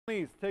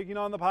Taking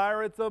on the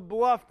Pirates of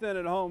Bluffton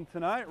at home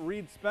tonight.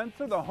 Reed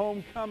Spencer, the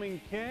homecoming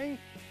king,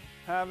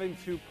 having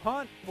to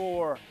punt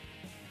for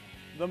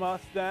the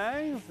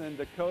Mustangs, and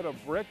Dakota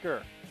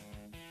Bricker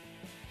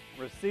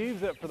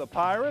receives it for the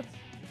Pirates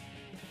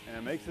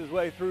and makes his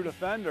way through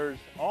defenders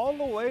all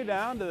the way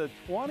down to the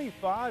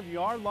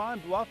 25-yard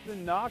line.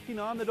 Bluffton knocking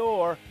on the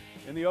door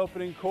in the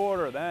opening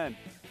quarter. Then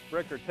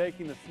Bricker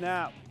taking the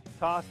snap,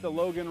 toss to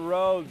Logan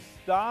Rhodes,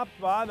 stopped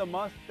by the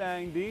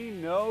Mustang D,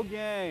 no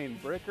gain.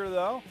 Bricker,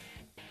 though,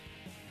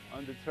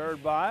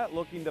 undeterred by it,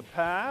 looking to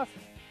pass.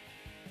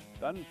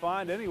 Doesn't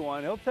find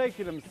anyone. He'll take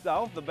it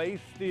himself. The base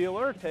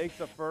stealer takes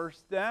a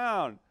first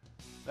down.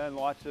 Then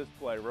watch this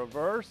play.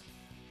 Reverse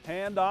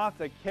handoff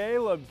to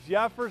Caleb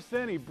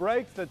Jefferson. He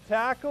breaks the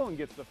tackle and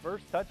gets the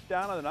first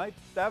touchdown of the night.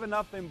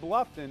 7-0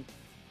 Bluffton.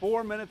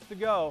 4 minutes to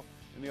go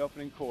in the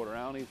opening quarter.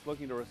 Alney's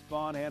looking to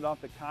respond.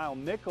 Handoff to Kyle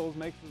Nichols.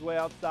 Makes his way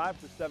outside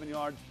for 7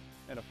 yards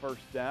and a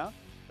first down.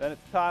 Then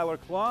it's Tyler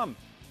Klum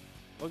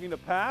looking to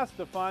pass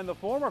to find the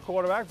former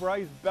quarterback,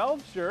 Bryce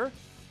Belcher.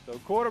 So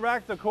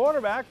quarterback to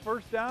quarterback,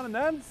 first down and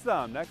then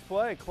some. Next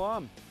play,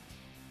 Klum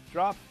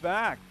drops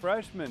back.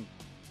 Freshman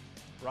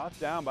brought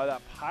down by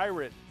that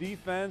Pirate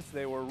defense.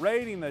 They were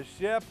raiding the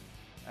ship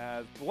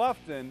as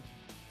Bluffton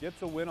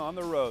gets a win on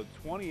the road.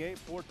 28-14,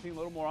 a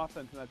little more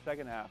offense in that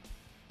second half,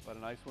 but a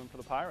nice win for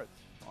the Pirates.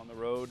 On the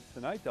road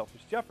tonight,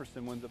 Delphus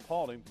Jefferson wins at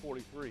Paulding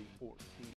 43-14.